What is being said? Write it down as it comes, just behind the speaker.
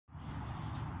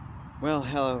Well,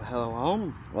 hello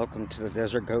all. Welcome to the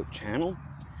Dzrt Goat channel.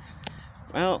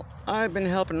 Well, I've been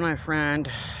helping my friend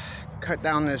cut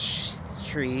down this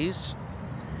trees.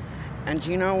 And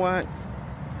you know what?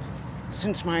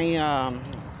 Since my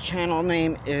channel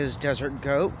name is Dzrt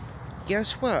Goat,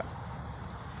 guess what?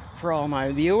 For all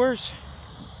my viewers,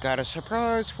 got a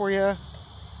surprise for you.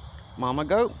 Mama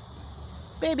goat,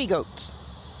 baby goats.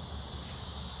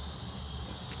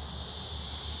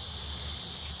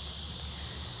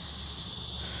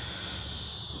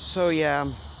 So yeah,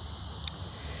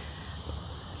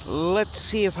 let's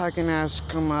see if I can ask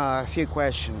him a few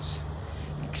questions.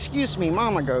 Excuse me,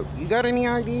 Mama Goat, you got any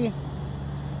ID?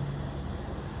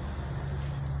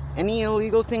 Any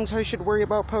illegal things I should worry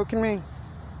about poking me?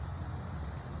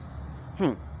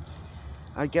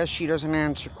 I guess she doesn't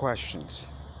answer questions.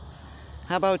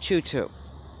 How about you two?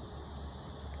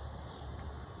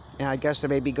 Yeah, I guess the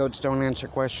baby goats don't answer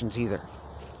questions either.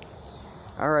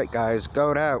 Alright guys,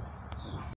 goat out.